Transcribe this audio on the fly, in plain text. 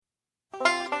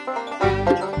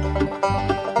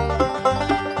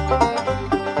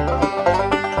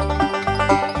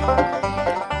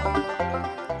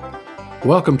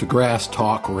Welcome to Grass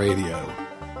Talk Radio.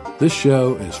 This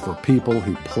show is for people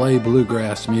who play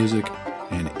bluegrass music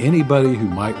and anybody who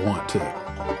might want to.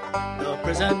 The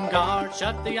prison guard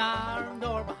shut the iron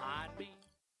door behind me.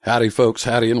 Howdy, folks.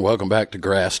 Howdy, and welcome back to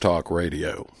Grass Talk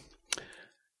Radio.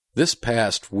 This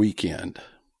past weekend,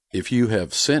 if you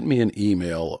have sent me an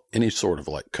email, any sort of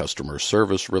like customer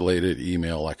service related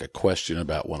email, like a question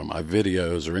about one of my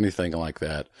videos or anything like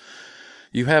that,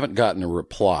 you haven't gotten a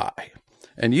reply.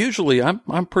 And usually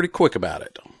I'm pretty quick about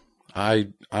it. I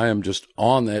am just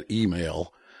on that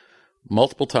email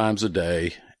multiple times a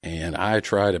day, and I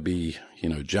try to be,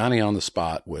 Johnny on the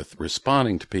spot with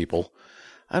responding to people.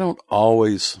 I don't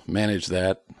always manage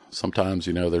that. Sometimes,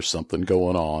 there's something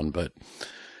going on, but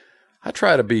I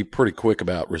try to be pretty quick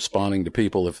about responding to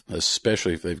people,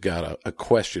 especially if they've got a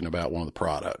question about one of the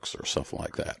products or something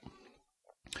like that.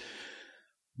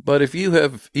 But if you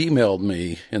have emailed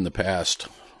me in the past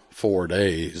 4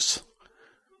 days,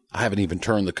 I haven't even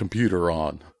turned the computer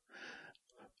on.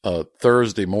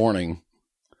 Thursday morning,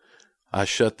 I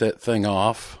shut that thing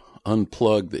off,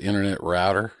 unplugged the internet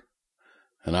router,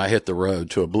 and I hit the road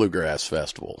to a bluegrass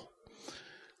festival.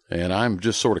 And I'm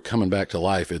just sort of coming back to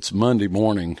life. It's Monday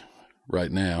morning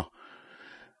right now.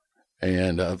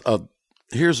 And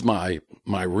here's my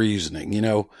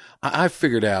reasoning. I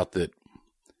figured out that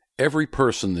every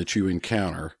person that you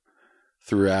encounter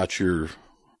throughout your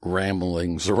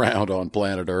ramblings around on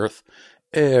planet Earth,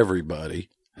 everybody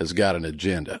has got an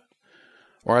agenda.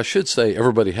 Or I should say,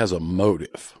 everybody has a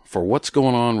motive for what's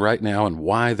going on right now and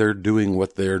why they're doing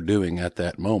what they're doing at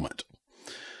that moment.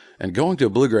 And going to a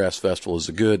bluegrass festival is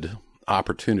a good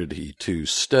opportunity to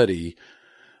study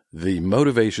the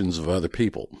motivations of other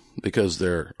people, because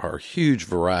there are a huge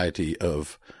variety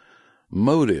of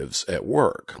motives at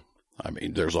work. I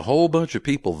mean, there's a whole bunch of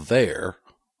people there,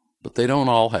 but they don't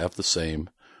all have the same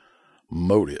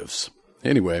motives.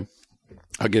 Anyway,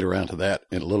 I'll get around to that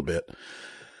in a little bit.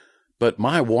 But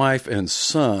my wife and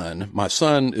son, my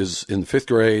son is in the 5th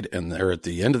grade, and they're at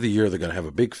the end of the year, they're going to have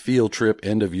a big field trip,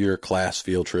 end of year class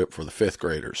field trip for the 5th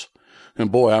graders.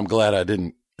 And boy, I'm glad I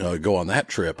didn't go on that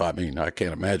trip. I mean, I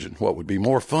can't imagine what would be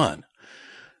more fun.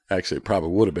 Actually, it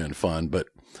probably would have been fun, but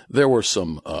there were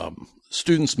some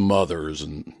students' mothers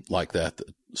and like that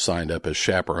signed up as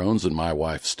chaperones, and my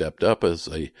wife stepped up as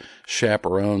a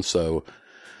chaperone. So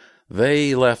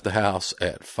they left the house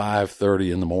at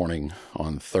 5:30 in the morning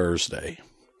on Thursday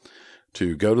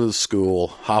to go to the school,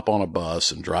 hop on a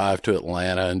bus, and drive to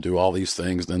Atlanta and do all these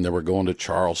things. Then they were going to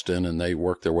Charleston, and they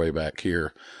worked their way back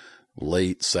here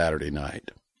late Saturday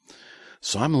night.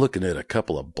 So I'm looking at a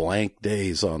couple of blank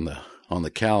days on the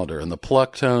calendar, and the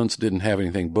Plucktones didn't have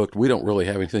anything booked. We don't really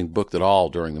have anything booked at all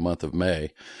during the month of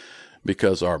May,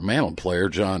 because our mandolin player,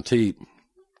 John Teat,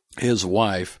 his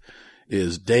wife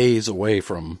is days away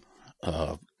from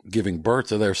giving birth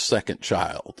to their second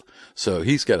child. So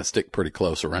he's got to stick pretty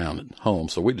close around at home.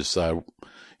 So we decided,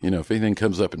 if anything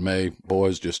comes up in May,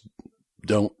 boys, just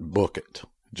don't book it.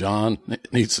 John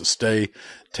needs to stay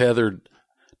tethered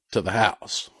to the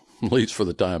house, at least for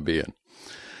the time being.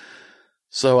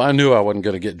 So I knew I wasn't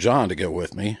going to get John to go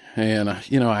with me. And,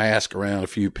 I asked around a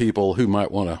few people who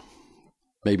might want to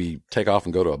maybe take off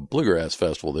and go to a bluegrass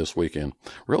festival this weekend.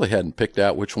 Really hadn't picked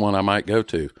out which one I might go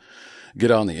to.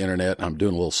 Get on the internet, and I'm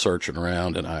doing a little searching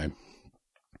around, and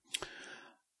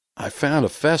I found a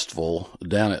festival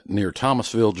down near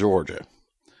Thomasville, Georgia,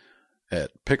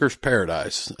 at Picker's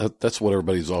Paradise. That's what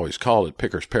everybody's always called it,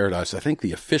 Picker's Paradise. I think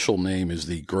the official name is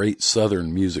the Great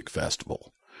Southern Music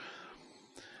Festival.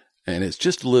 And it's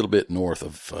just a little bit north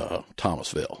of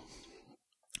Thomasville.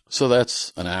 So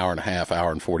that's an hour and a half,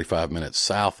 hour and 45 minutes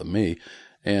south of me.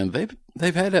 And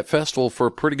they've had that festival for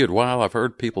a pretty good while. I've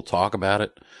heard people talk about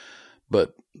it.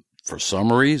 But for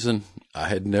some reason, I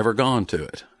had never gone to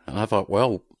it. And I thought,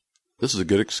 well, this is a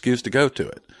good excuse to go to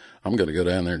it. I'm going to go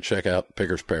down there and check out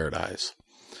Picker's Paradise.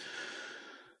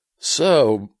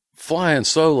 So flying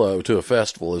solo to a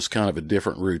festival is kind of a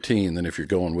different routine than if you're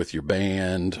going with your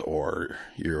band or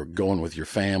you're going with your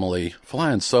family.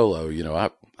 Flying solo,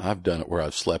 I've done it where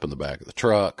I've slept in the back of the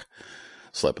truck,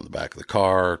 slept in the back of the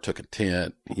car, took a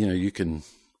tent.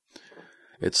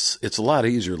 It's a lot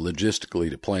easier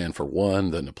logistically to plan for one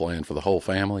than to plan for the whole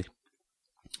family.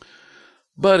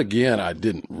 But again, I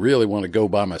didn't really want to go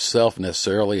by myself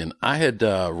necessarily, and I had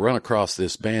run across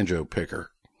this banjo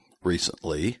picker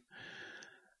recently.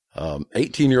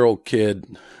 18-year-old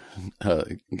kid,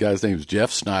 guy's name is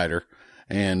Jeff Snyder,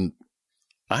 and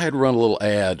I had run a little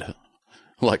ad,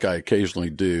 like I occasionally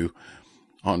do,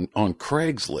 on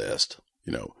Craigslist,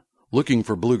 looking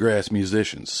for bluegrass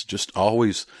musicians. Just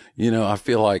always, I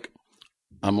feel like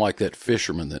I'm like that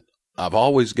fisherman that I've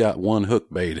always got one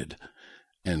hook baited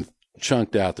and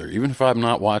chunked out there, even if I'm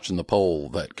not watching the pole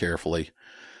that carefully.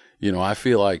 You know, I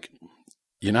feel like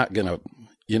you're not gonna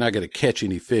catch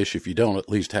any fish if you don't at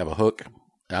least have a hook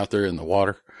out there in the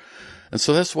water. And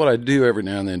so that's what I do every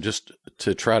now and then, just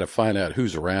to try to find out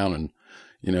who's around and,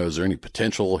 you know, is there any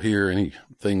potential here,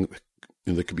 anything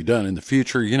that could be done in the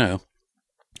future, you know.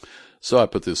 So I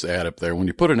put this ad up there. When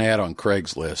you put an ad on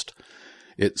Craigslist,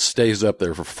 it stays up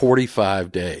there for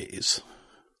 45 days.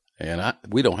 And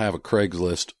we don't have a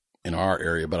Craigslist in our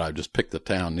area, but I just picked the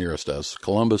town nearest us,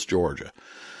 Columbus, Georgia.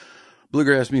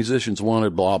 Bluegrass musicians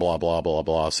wanted, blah, blah, blah, blah,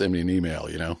 blah. Send me an email,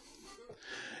 you know.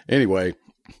 Anyway,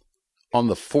 on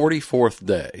the 44th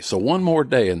day, so one more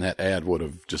day and that ad would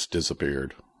have just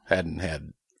disappeared. Hadn't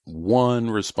had one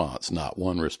response, not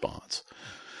one response.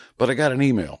 But I got an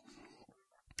email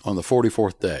on the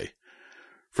 44th day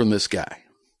from this guy.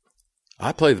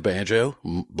 I play the banjo,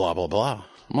 blah, blah, blah.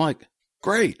 I'm like,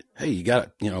 great. Hey, you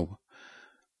got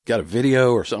a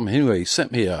video or something? Anyway, he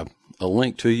sent me a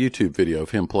link to a YouTube video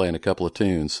of him playing a couple of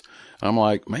tunes. I'm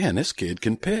like, man, this kid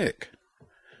can pick.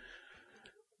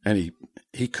 And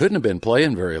he couldn't have been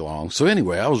playing very long. So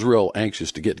anyway, I was real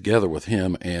anxious to get together with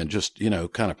him and just, you know,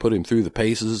 kind of put him through the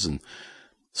paces and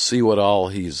see what all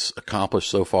he's accomplished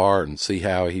so far and see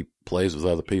how he plays with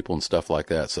other people and stuff like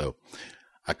that. So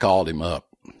I called him up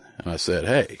and I said,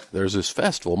 hey, there's this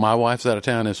festival. My wife's out of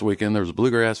town this weekend. There's a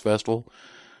bluegrass festival.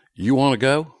 You want to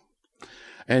go?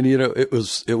 And, you know,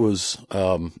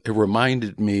 it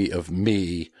reminded me of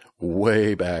me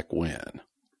way back when,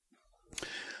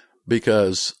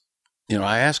 because, you know,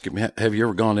 I asked him, have you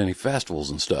ever gone to any festivals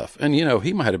and stuff? And, you know,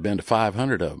 he might have been to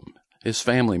 500 of them. His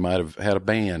family might have had a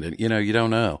band, and, you know, you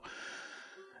don't know.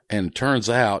 And it turns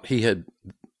out he had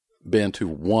been to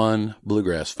one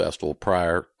bluegrass festival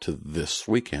prior to this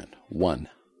weekend. One.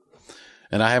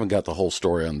 And I haven't got the whole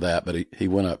story on that, but he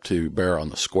went up to Bear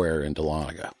on the Square in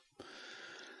Dahlonega.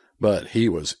 But he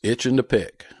was itching to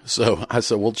pick. So I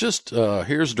said, well, just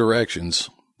here's directions.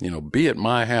 You know, be at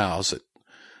my house at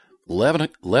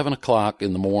 11 o'clock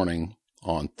in the morning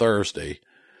on Thursday.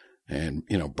 And,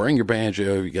 you know, bring your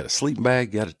banjo. You got a sleeping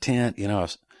bag, you got a tent. You know,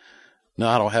 no,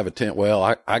 I don't have a tent.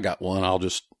 Well, I got one.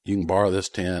 You can borrow this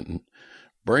tent and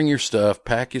bring your stuff,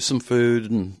 pack you some food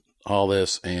and all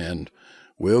this, and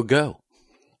we'll go.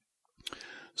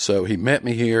 So he met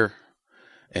me here,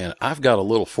 and I've got a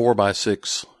little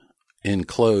 4x6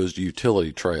 enclosed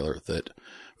utility trailer that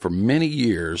for many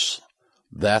years,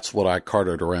 that's what I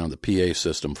carted around the PA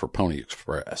system for Pony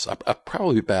Express. I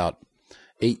probably about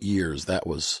 8 years, that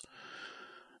was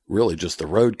really just the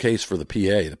road case for the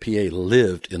PA. The PA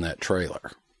lived in that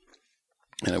trailer,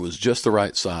 and it was just the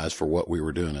right size for what we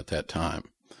were doing at that time.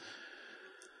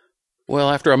 Well,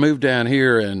 after I moved down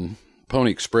here and Pony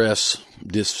Express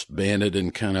disbanded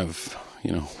and kind of,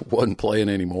 you know, wasn't playing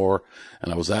anymore,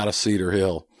 and I was out of Cedar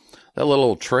Hill, that little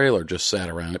old trailer just sat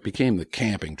around. It became the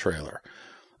camping trailer.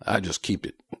 I just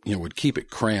would keep it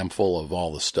crammed full of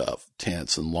all the stuff,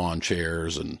 tents and lawn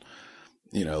chairs and,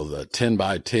 you know, the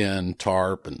 10x10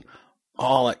 tarp and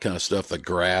all that kind of stuff, the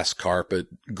grass carpet,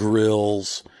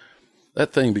 grills.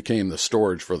 That thing became the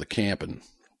storage for the camping.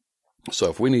 So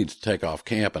if we need to take off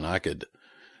camping, I could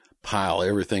pile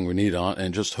everything we need on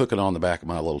and just hook it on the back of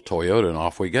my little Toyota and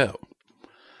off we go.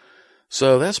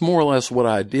 So that's more or less what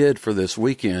I did for this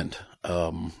weekend.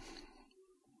 I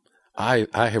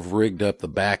have rigged up the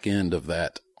back end of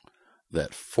that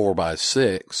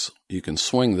 4x6. You can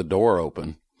swing the door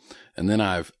open, and then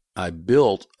I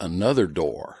built another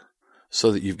door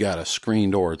so that you've got a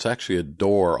screen door. It's actually a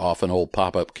door off an old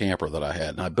pop-up camper that I had,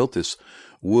 and I built this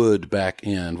wood back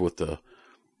end with a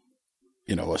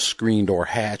screen door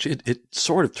hatch. It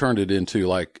sort of turned it into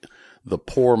like the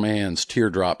poor man's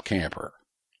teardrop camper.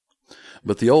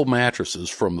 But the old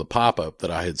mattresses from the pop-up that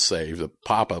I had saved, the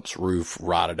pop-up's roof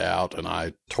rotted out, and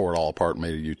I tore it all apart and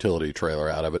made a utility trailer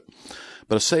out of it.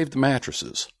 But I saved the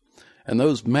mattresses. And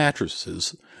those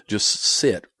mattresses just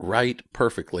sit right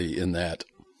perfectly in that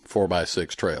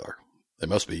 4x6 trailer. They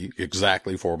must be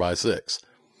exactly 4x6.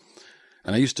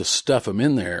 And I used to stuff them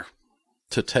in there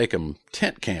to take them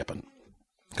tent camping,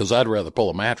 because I'd rather pull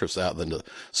a mattress out than to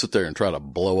sit there and try to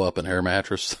blow up an air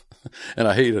mattress. And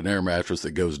I hate an air mattress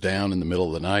that goes down in the middle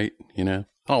of the night, you know.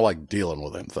 I don't like dealing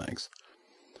with them things.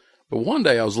 But one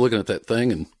day I was looking at that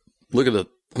thing and looking at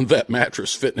that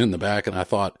mattress fitting in the back, and I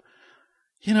thought,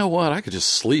 you know what, I could just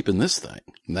sleep in this thing.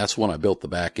 And that's when I built the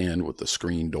back end with the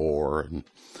screen door, and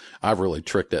I've really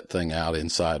tricked that thing out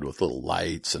inside with little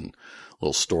lights and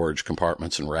little storage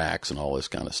compartments and racks and all this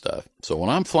kind of stuff. So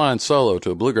when I'm flying solo to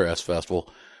a bluegrass festival,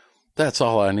 that's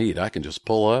all I need. I can just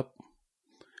pull up.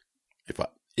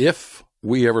 If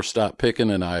we ever stop picking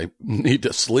and I need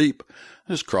to sleep,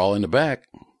 I just crawl in the back,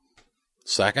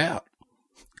 sack out,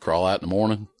 crawl out in the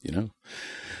morning,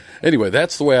 Anyway,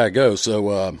 that's the way I go.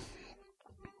 So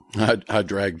I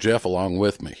dragged Jeff along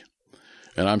with me,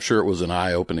 and I'm sure it was an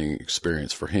eye-opening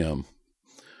experience for him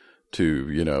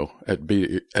to,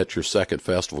 be at your second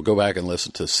festival. Go back and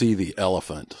listen to See the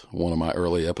Elephant, one of my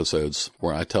early episodes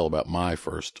where I tell about my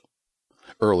first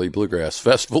early bluegrass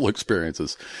festival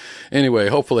experiences. Anyway,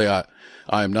 hopefully I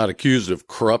am not accused of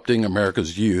corrupting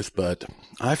America's youth, but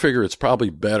I figure it's probably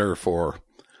better for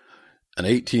an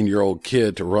 18-year-old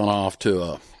kid to run off to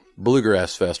a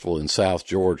bluegrass festival in South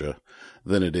Georgia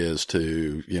than it is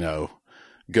to,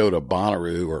 go to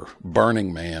Bonnaroo or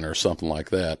Burning Man or something like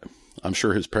that. I'm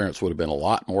sure his parents would have been a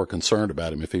lot more concerned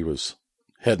about him if he was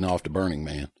heading off to Burning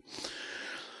Man.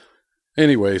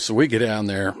 Anyway, so we get down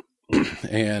there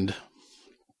and,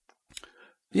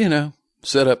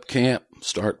 set up camp,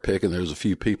 start picking. There's a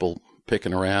few people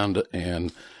picking around,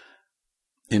 and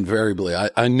invariably,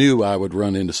 I knew I would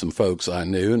run into some folks I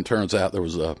knew, and turns out there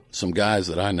was some guys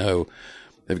that I know.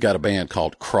 They've got a band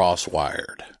called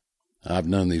Crosswired. I've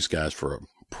known these guys for a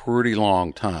pretty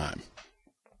long time.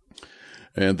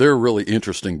 And they're a really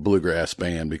interesting bluegrass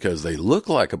band because they look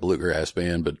like a bluegrass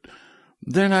band, but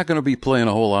they're not going to be playing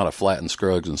a whole lot of Flatt and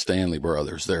Scruggs and Stanley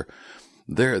Brothers.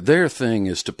 Their thing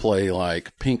is to play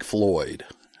like Pink Floyd,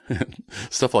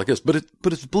 stuff like this, but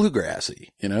it's bluegrassy,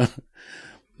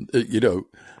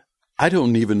 I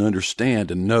don't even understand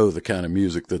and know the kind of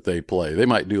music that they play. They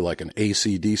might do like an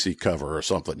AC/DC cover or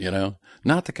something,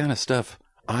 not the kind of stuff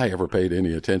I ever paid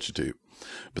any attention to.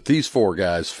 But these four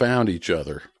guys found each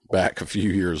other back a few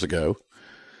years ago,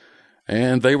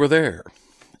 and they were there.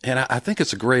 And I think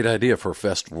it's a great idea for a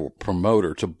festival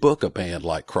promoter to book a band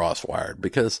like Crosswired,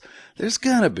 because there's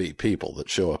going to be people that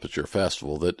show up at your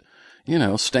festival that,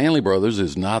 Stanley Brothers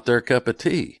is not their cup of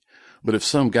tea. But if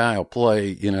some guy will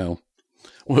play,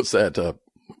 what's that,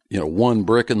 One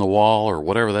Brick in the Wall or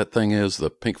whatever that thing is, the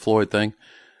Pink Floyd thing,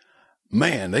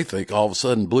 man, they think all of a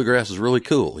sudden bluegrass is really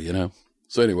cool,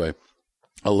 So anyway,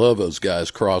 I love those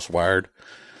guys, Crosswired.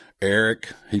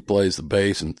 Eric, he plays the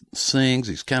bass and sings.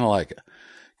 He's kind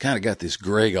of got this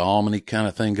Greg Allman kind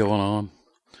of thing going on.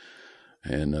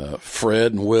 And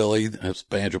Fred and Willie, that's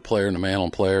the banjo player and the mandolin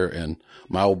player, and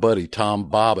my old buddy Tom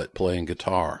Bobbitt playing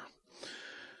guitar.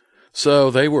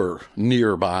 So they were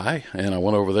nearby, and I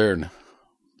went over there and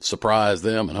surprised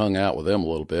them and hung out with them a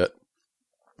little bit.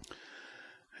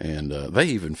 And they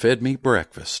even fed me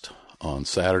breakfast on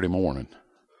Saturday morning.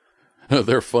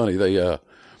 They're funny. They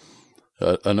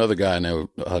another guy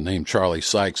named Charlie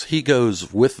Sykes, he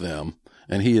goes with them,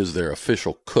 and he is their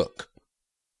official cook.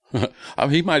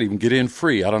 He might even get in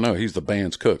free. I don't know. He's the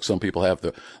band's cook. Some people have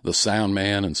the sound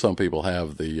man, and some people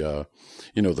have the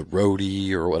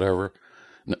roadie or whatever.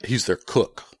 No, he's their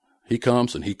cook. He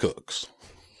comes and he cooks.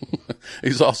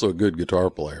 He's also a good guitar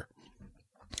player.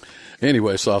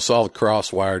 Anyway, so I saw the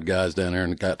Crosswired guys down there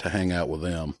and got to hang out with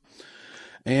them.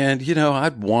 And,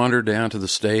 I'd wander down to the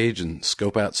stage and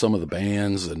scope out some of the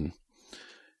bands, and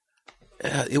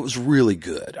it was really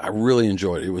good. I really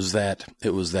enjoyed it.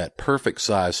 It was that perfect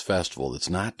size festival that's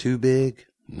not too big,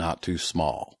 not too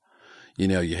small.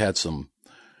 You had some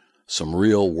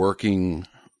real working,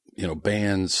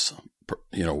 bands,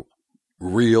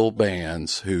 real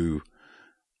bands who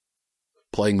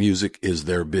playing music is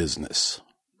their business.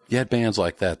 You had bands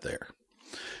like that there.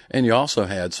 And you also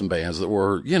had some bands that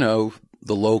were,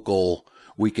 the local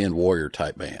weekend warrior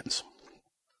type bands,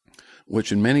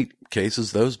 which in many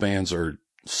cases, those bands are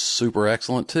super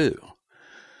excellent too.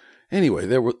 Anyway,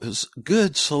 there was a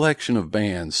good selection of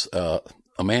bands.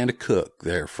 Amanda Cook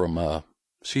there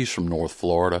she's from North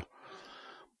Florida.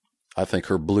 I think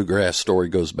her bluegrass story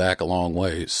goes back a long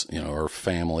ways. Her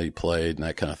family played and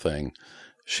that kind of thing.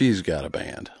 She's got a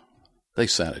band. They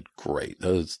sounded great.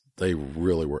 They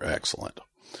really were excellent.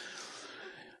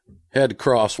 Had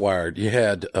Crosswired. You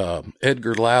had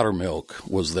Edgar Loudermilk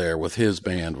was there with his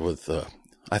band with,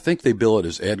 I think they bill it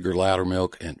as Edgar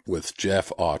Loudermilk and with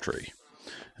Jeff Autry.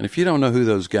 And if you don't know who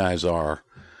those guys are,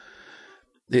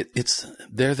 they're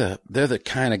the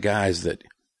kind of guys that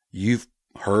you've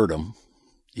heard them.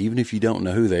 Even if you don't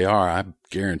know who they are, I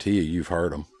guarantee you've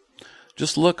heard them.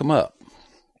 Just look them up.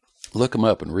 Look them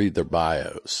up and read their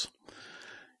bios.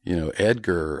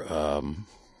 Edgar,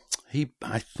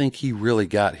 I think he really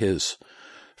got his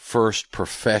first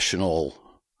professional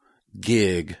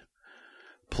gig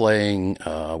playing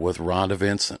with Rhonda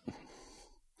Vincent,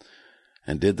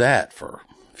 and did that for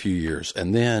a few years.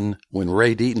 And then when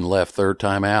Ray Deaton left third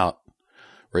time out,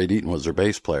 Ray Deaton was their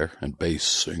bass player and bass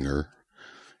singer.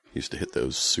 He used to hit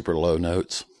those super low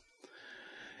notes.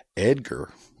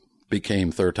 Edgar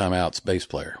became Third Time Out's bass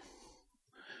player.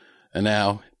 And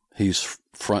now he's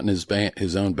fronting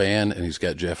his own band, and he's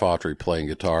got Jeff Autry playing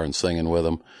guitar and singing with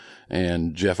him.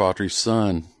 And Jeff Autry's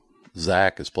son,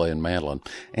 Zach, is playing mandolin.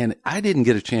 And I didn't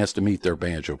get a chance to meet their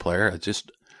banjo player.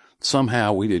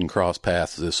 Somehow we didn't cross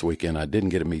paths this weekend. I didn't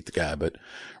get to meet the guy, but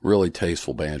really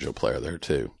tasteful banjo player there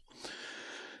too.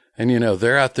 And,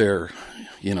 they're out there,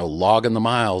 logging the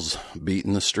miles,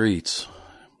 beating the streets,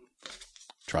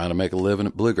 trying to make a living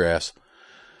at bluegrass.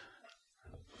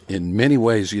 In many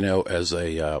ways, as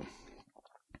a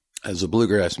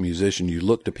bluegrass musician, you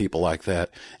look to people like that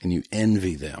and you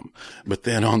envy them. But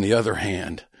then on the other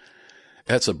hand,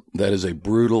 that is a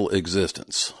brutal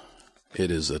existence.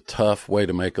 It is a tough way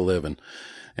to make a living.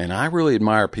 And I really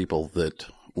admire people that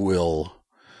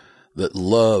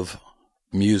love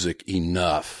music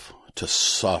enough to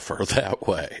suffer that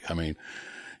way. I mean,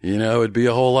 it'd be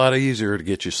a whole lot easier to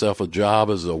get yourself a job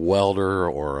as a welder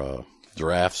or a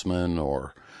draftsman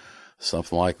or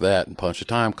something like that and punch a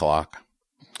time clock.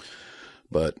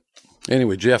 But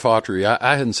anyway, Jeff Autry,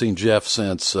 I hadn't seen Jeff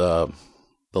since the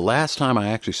last time I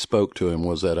actually spoke to him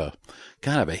was at a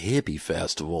kind of a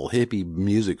hippie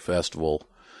music festival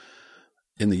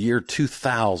in the year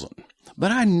 2000.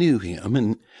 But I knew him,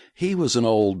 and he was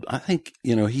I think,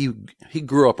 he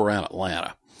grew up around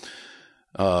Atlanta.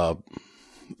 I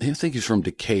think he's from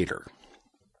Decatur,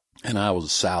 and I was a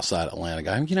South Side Atlanta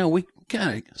guy. We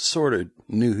kind of sort of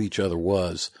knew who each other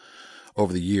was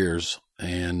over the years,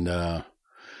 and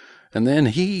then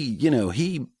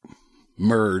he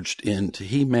managed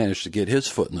to get his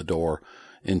foot in the door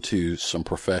into some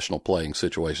professional playing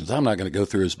situations. I'm not going to go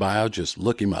through his bio, just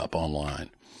look him up online.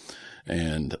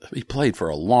 And he played for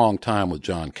a long time with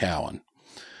John Cowan.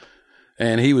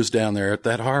 And he was down there at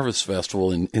that Harvest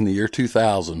Festival in the year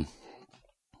 2000.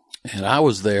 And I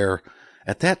was there.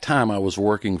 At that time, I was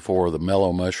working for the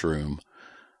Mellow Mushroom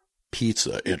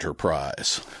Pizza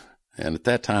Enterprise. And at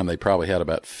that time, they probably had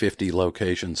about 50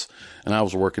 locations. And I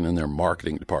was working in their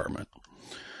marketing department,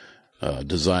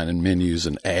 designing menus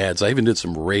and ads. I even did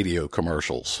some radio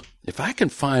commercials. If I can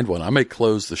find one, I may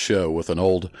close the show with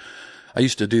I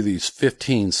used to do these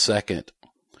 15-second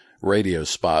radio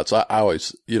spots. I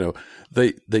always,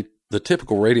 the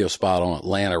typical radio spot on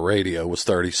Atlanta radio was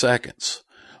 30 seconds.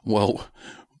 Well,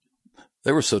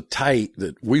 they were so tight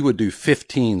that we would do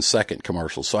 15-second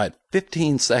commercials. So I had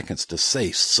 15 seconds to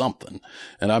say something.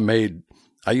 And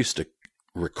I used to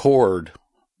record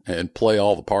and play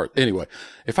all the parts. Anyway,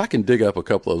 if I can dig up a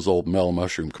couple of those old Mellow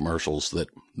Mushroom commercials that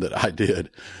I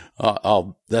did,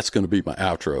 that's going to be my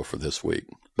outro for this week.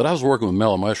 But I was working with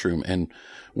Mellow Mushroom, and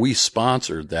we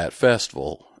sponsored that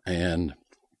festival, and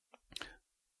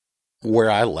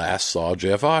where I last saw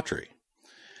Jeff Autry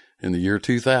in the year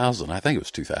 2000. I think it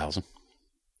was 2000.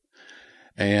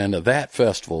 And that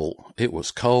festival, it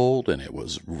was cold, and it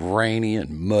was rainy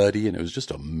and muddy, and it was just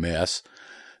a mess.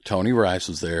 Tony Rice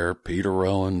was there, Peter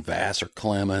Rowan, Vassar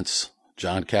Clements,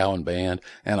 John Cowan Band,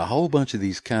 and a whole bunch of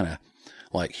these kind of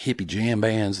like hippie jam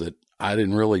bands that I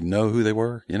didn't really know who they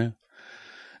were,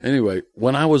 Anyway,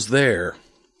 when I was there,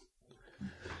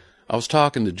 I was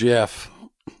talking to Jeff.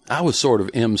 I was sort of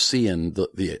emceeing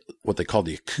the what they call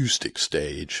the acoustic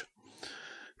stage,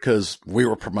 because we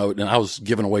were promoting, and I was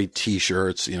giving away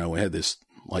T-shirts. We had this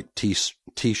like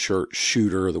T-shirt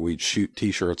shooter that we'd shoot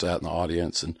T-shirts out in the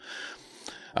audience, and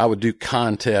I would do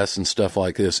contests and stuff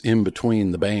like this in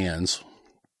between the bands.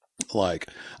 Like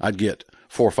I'd get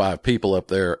 4 or 5 people up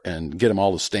there and get them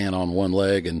all to stand on one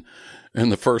leg, and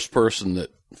the first person that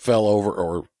fell over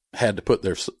or had to put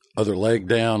their other leg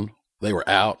down, they were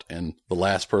out, and the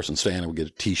last person standing would get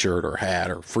a T-shirt or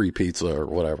hat or free pizza or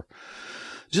whatever.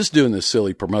 Just doing this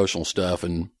silly promotional stuff,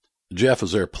 and Jeff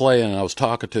was there playing, and I was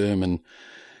talking to him, and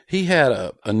he had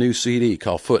a new CD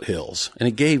called Foothills, and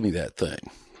he gave me that thing.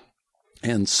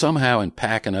 And somehow in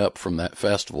packing up from that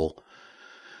festival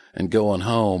and going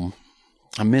home,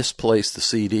 I misplaced the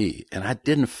CD, and I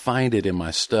didn't find it in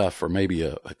my stuff for maybe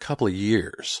a couple of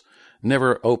years.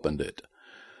 Never opened it.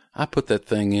 I put that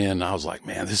thing in, and I was like,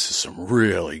 man, this is some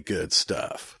really good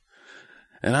stuff.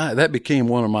 And that became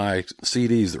one of my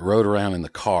CDs that rode around in the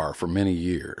car for many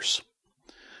years.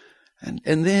 And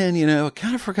then, I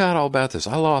kind of forgot all about this.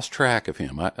 I lost track of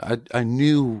him. I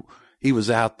knew he was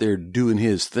out there doing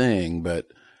his thing, but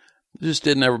just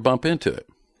didn't ever bump into it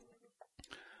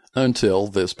until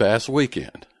this past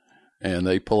weekend. And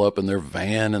they pull up in their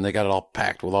van, and they got it all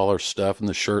packed with all their stuff, and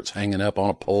the shirts hanging up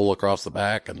on a pole across the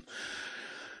back, and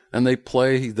they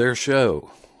play their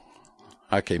show.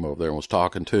 I came over there and was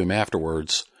talking to him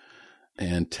afterwards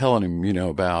and telling him,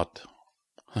 about,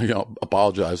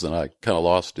 apologizing I kind of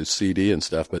lost his CD and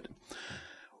stuff, but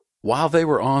while they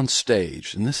were on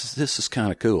stage, and this is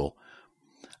kind of cool,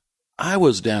 I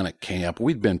was down at camp.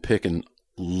 We'd been picking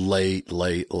late,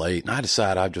 and I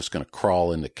decided I'm just going to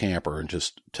crawl in the camper and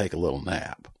just take a little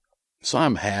nap. So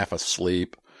I'm half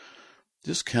asleep,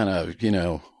 just kind of,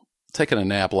 taking a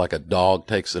nap like a dog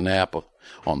takes a nap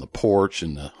on the porch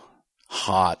in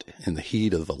the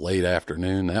heat of the late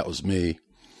afternoon. That was me.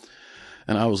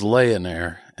 And I was laying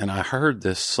there and I heard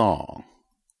this song.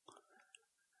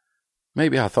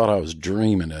 Maybe I thought I was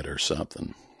dreaming it or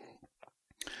something.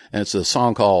 And it's a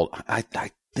song called,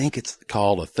 I think it's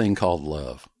called A Thing Called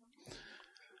Love.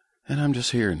 And I'm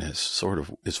just hearing this sort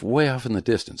of, it's way off in the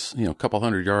distance, a couple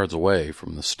 100 yards away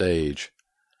from the stage.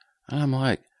 And I'm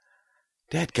like,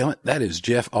 dadgummit, that is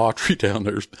Jeff Autry down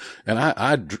there. And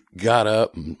I got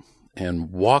up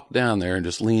and walked down there and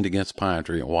just leaned against a pine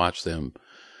tree and watched them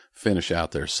finish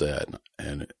out their set.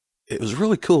 And it was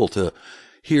really cool to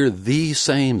hear the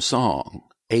same song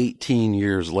 18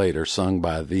 years later sung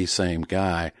by the same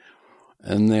guy,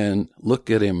 and then look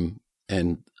at him,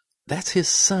 and that's his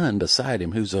son beside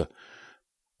him, who's a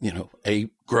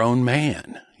grown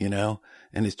man,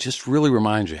 and it just really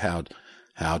reminds you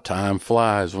how time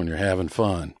flies when you're having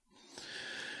fun.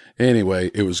 Anyway,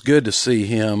 it was good to see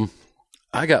him.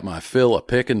 I got my fill of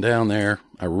picking down there.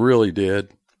 I really did.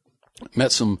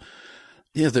 Met some,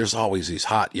 there's always these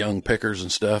hot young pickers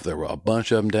and stuff. There were a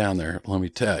bunch of them down there, let me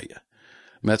tell you.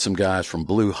 Met some guys from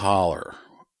Blue Holler.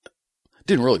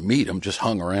 Didn't really meet them, just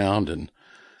hung around and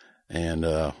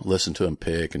listened to them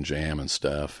pick and jam and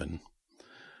stuff. And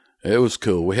it was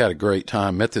cool. We had a great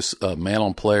time. Met this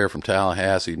mandolin player from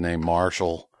Tallahassee named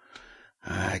Marshall.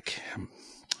 I'm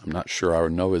not sure I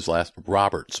would know his last,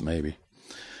 Roberts maybe.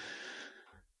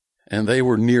 And they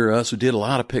were near us. We did a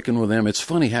lot of picking with them. It's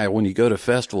funny how when you go to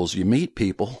festivals, you meet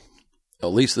people.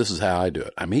 At least this is how I do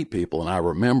it. I meet people and I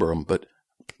remember them, but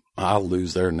I'll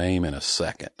lose their name in a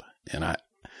second. And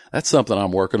that's something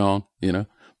I'm working on,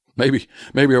 Maybe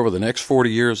over the next 40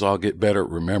 years, I'll get better at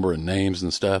remembering names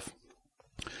and stuff.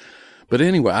 But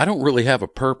anyway, I don't really have a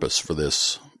purpose for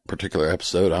this particular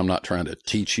episode. I'm not trying to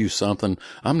teach you something.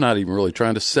 I'm not even really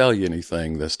trying to sell you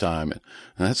anything this time. And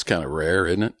that's kind of rare,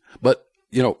 isn't it? But,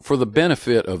 for the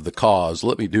benefit of the cause,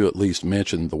 let me at least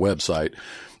mention the website.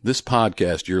 This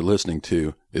podcast you're listening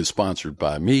to is sponsored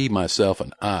by me, myself,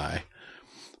 and I,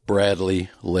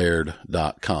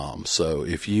 BradleyLaird.com. So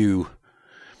if you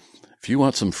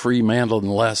want some free mandolin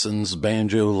lessons,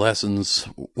 banjo lessons,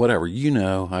 whatever,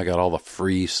 I got all the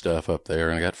free stuff up there,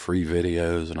 and I got free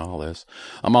videos and all this.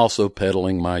 I'm also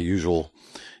peddling my usual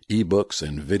ebooks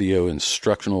and video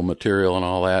instructional material and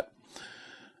all that.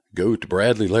 Go to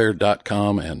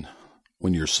BradleyLaird.com, and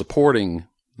when you're supporting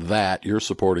that, you're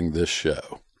supporting this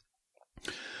show.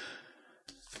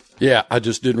 Yeah, I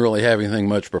just didn't really have anything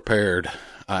much prepared.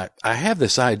 I have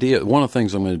this idea. One of the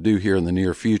things I'm going to do here in the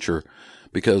near future,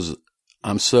 because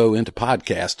I'm so into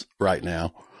podcasts right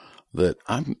now, that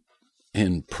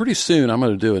pretty soon I'm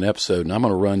going to do an episode and I'm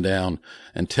going to run down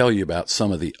and tell you about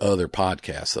some of the other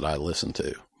podcasts that I listen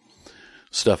to.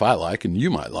 Stuff I like and you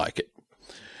might like it.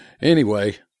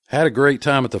 Anyway, had a great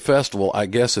time at the festival. I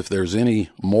guess if there's any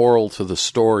moral to the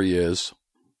story is,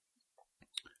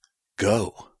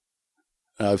 go.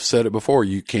 I've said it before,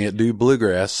 you can't do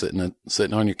bluegrass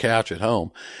sitting on your couch at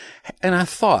home. And I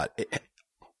thought,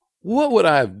 what would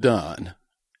I have done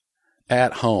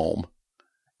at home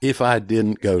if I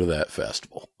didn't go to that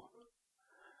festival?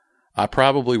 I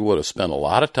probably would have spent a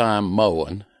lot of time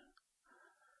mowing.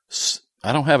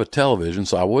 I don't have a television,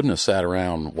 so I wouldn't have sat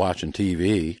around watching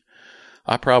TV.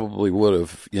 I probably would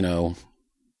have,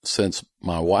 since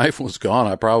my wife was gone,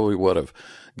 I probably would have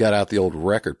got out the old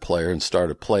record player and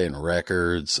started playing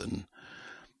records, and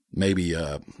maybe,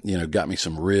 got me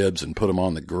some ribs and put them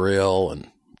on the grill and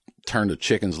turned the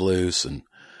chickens loose and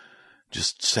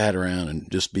just sat around and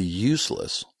just be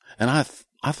useless. And I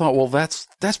thought, well, that's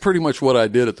pretty much what I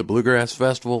did at the Bluegrass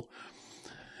Festival,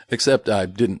 except I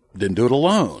didn't do it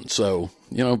alone. So,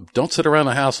 don't sit around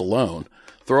the house alone.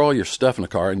 Throw all your stuff in the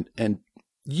car, and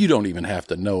you don't even have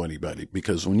to know anybody,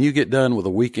 because when you get done with a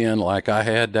weekend like I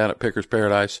had down at Picker's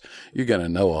Paradise, you're going to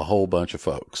know a whole bunch of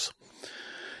folks.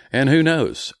 And who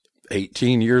knows,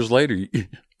 18 years later,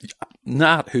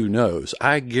 not who knows,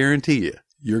 I guarantee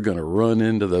you're going to run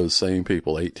into those same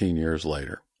people 18 years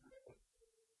later.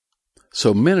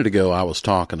 So a minute ago, I was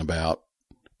talking about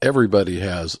everybody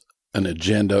has an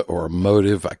agenda or a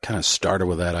motive. I kind of started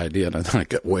with that idea, and then I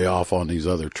got way off on these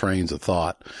other trains of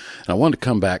thought. And I wanted to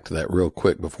come back to that real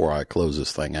quick before I close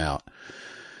this thing out.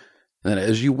 And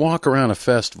as you walk around a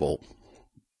festival,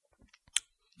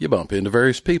 you bump into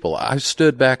various people. I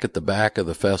stood back at the back of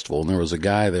the festival, and there was a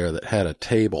guy there that had a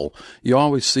table. You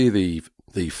always see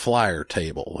the flyer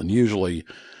table, and usually,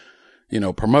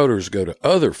 promoters go to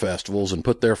other festivals and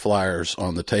put their flyers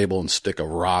on the table and stick a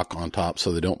rock on top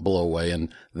so they don't blow away.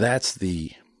 And that's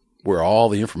where all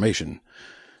the information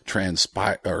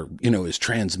is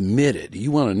transmitted. You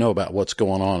want to know about what's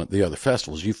going on at the other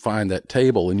festivals. You find that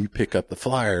table and you pick up the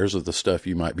flyers of the stuff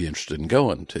you might be interested in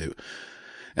going to.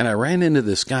 And I ran into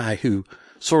this guy who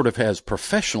sort of has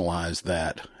professionalized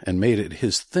that and made it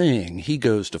his thing. He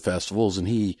goes to festivals and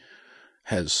he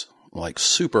has like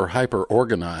super hyper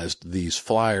organized these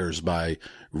flyers by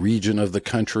region of the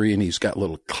country, and he's got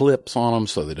little clips on them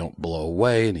so they don't blow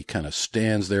away, and he kind of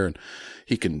stands there and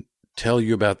he can tell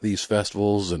you about these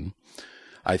festivals. And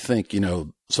I think,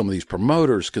 some of these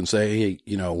promoters can say, hey,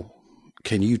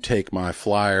 can you take my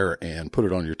flyer and put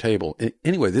it on your table?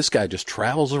 Anyway, this guy just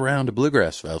travels around to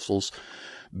bluegrass festivals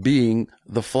being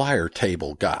the flyer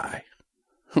table guy.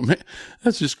 Man,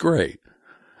 that's just great.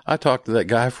 I talked to that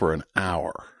guy for an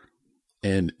hour.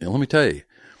 And let me tell you,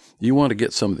 you want to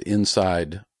get some of the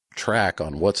inside track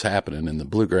on what's happening in the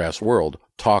bluegrass world,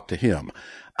 talk to him.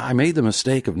 I made the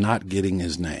mistake of not getting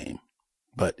his name,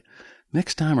 but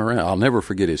next time around, I'll never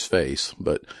forget his face,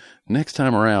 but next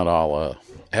time around, I'll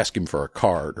ask him for a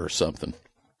card or something.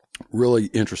 Really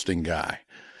interesting guy.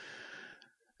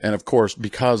 And of course,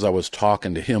 because I was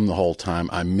talking to him the whole time,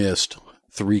 I missed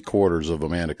 3/4 of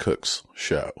Amanda Cook's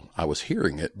show. I was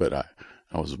hearing it, but I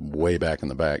was way back in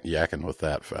the back yakking with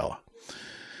that fella.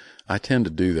 I tend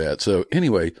to do that. So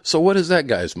anyway, what is that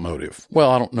guy's motive? Well,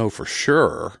 I don't know for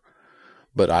sure,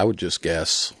 but I would just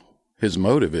guess his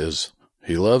motive is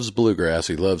he loves bluegrass.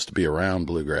 He loves to be around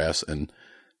bluegrass. And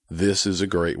this is a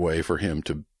great way for him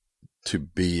to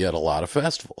be at a lot of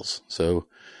festivals. So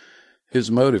his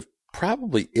motive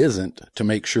probably isn't to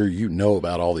make sure you know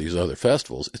about all these other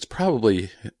festivals. It's probably,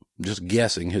 just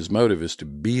guessing, his motive is to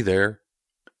be there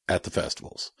at the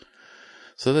festivals.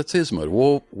 So that's his motive.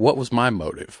 Well, what was my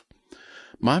motive?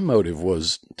 My motive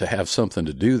was to have something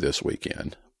to do this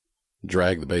weekend.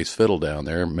 Drag the bass fiddle down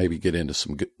there, maybe get into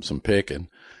some picking,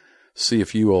 see a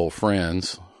few old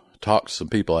friends, talk to some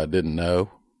people I didn't know,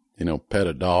 pet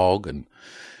a dog, and,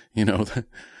 I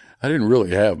didn't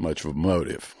really have much of a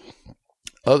motive.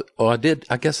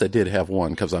 I guess I did have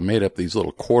one, because I made up these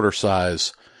little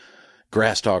quarter-size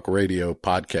Grass Talk Radio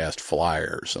podcast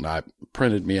flyers, and I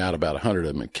printed me out about 100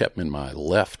 of them and kept them in my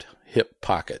left hip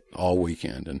pocket all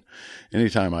weekend. And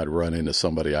anytime I'd run into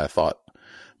somebody I thought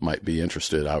might be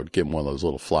interested, I would give them one of those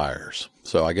little flyers.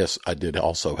 So I guess I did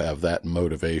also have that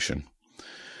motivation.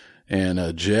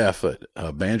 And Jeff,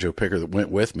 a banjo picker that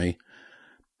went with me,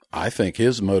 I think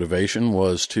his motivation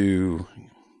was to,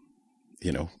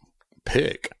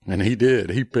 pick. And he did.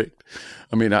 He picked.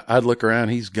 I mean, I'd look around.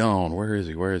 He's gone. Where is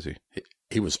he?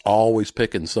 He was always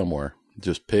picking somewhere.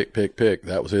 Just pick.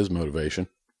 That was his motivation.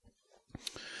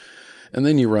 And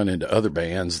then you run into other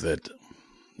bands that,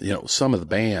 some of the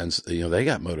bands, they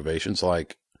got motivations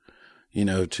like,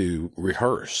 to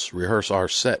rehearse our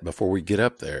set before we get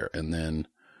up there. And then,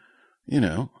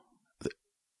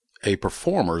 a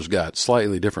performer's got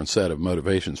slightly different set of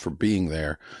motivations for being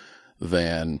there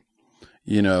than,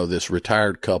 this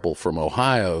retired couple from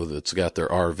Ohio that's got their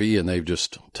RV and they've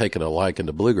just taken a liking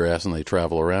to bluegrass and they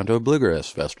travel around to a bluegrass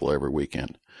festival every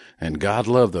weekend. And God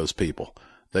love those people.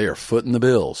 They are footing the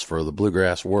bills for the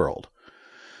bluegrass world.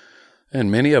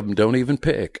 And many of them don't even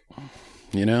pick,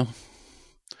 I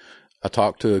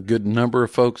talked to a good number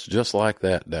of folks just like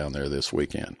that down there this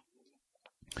weekend.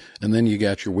 And then you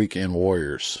got your weekend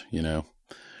warriors,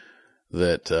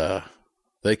 that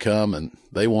they come and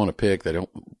they want to pick. They don't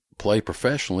play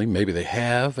professionally. Maybe they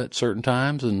have at certain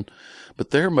times,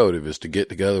 but their motive is to get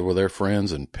together with their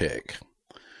friends and pick.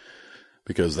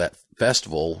 Because that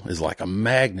festival is like a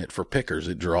magnet for pickers.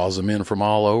 It draws them in from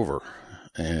all over.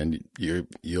 And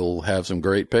you'll have some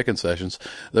great picking sessions.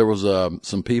 There was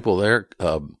some people there,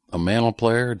 a mantle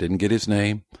player, didn't get his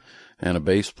name, and a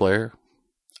bass player.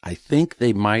 I think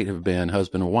they might have been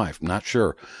husband and wife. I'm not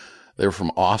sure. They were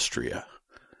from Austria.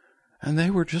 And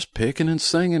they were just picking and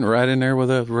singing right in there with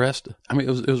the rest. I mean,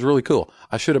 it was really cool.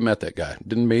 I should have met that guy.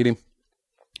 Didn't meet him,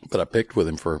 but I picked with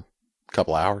him for a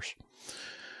couple hours.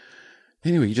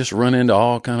 Anyway, you just run into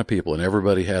all kind of people, and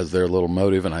everybody has their little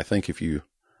motive. And I think if you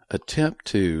attempt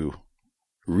to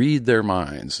read their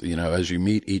minds, as you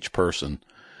meet each person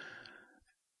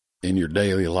in your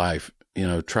daily life,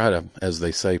 try to, as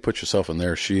they say, put yourself in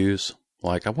their shoes.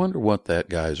 Like, I wonder what that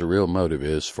guy's real motive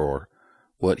is for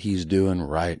what he's doing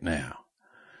right now.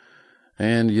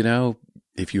 And,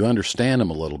 if you understand him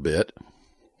a little bit,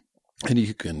 And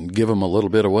you can give them a little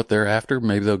bit of what they're after.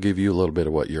 Maybe they'll give you a little bit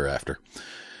of what you're after.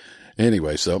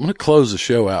 Anyway, so I'm going to close the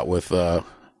show out with, I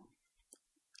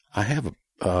have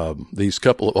these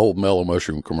couple of old Mellow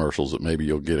Mushroom commercials that maybe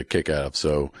you'll get a kick out of.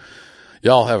 So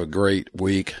y'all have a great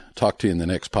week. Talk to you in the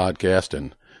next podcast,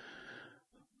 and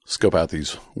scope out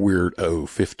these weird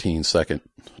 15-second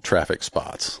traffic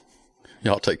spots.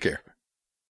 Y'all take care.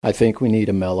 I think we need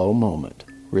a mellow moment.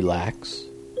 Relax.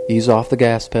 Ease off the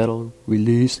gas pedal.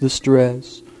 Release the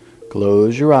stress.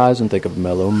 Close your eyes and think of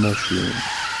Mellow Mushroom.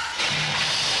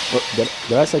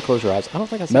 Did I say close your eyes? I don't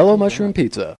think I said Mellow Mushroom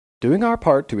Pizza. Doing our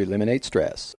part to eliminate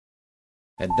stress.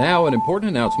 And now an important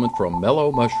announcement from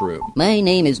Mellow Mushroom. My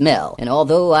name is Mel, and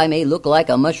although I may look like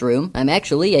a mushroom, I'm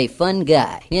actually a fun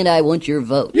guy, and I want your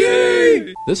vote.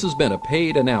 Yay! This has been a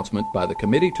paid announcement by the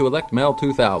Committee to Elect Mel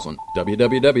 2000,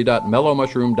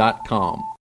 www.mellowmushroom.com.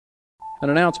 An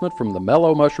announcement from the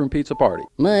Mellow Mushroom Pizza Party.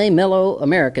 My mellow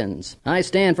Americans, I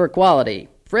stand for quality,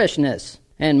 freshness,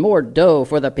 and more dough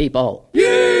for the people.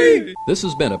 Yay! This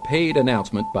has been a paid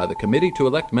announcement by the Committee to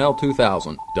Elect Mel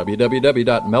 2000,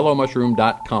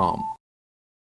 www.mellowmushroom.com.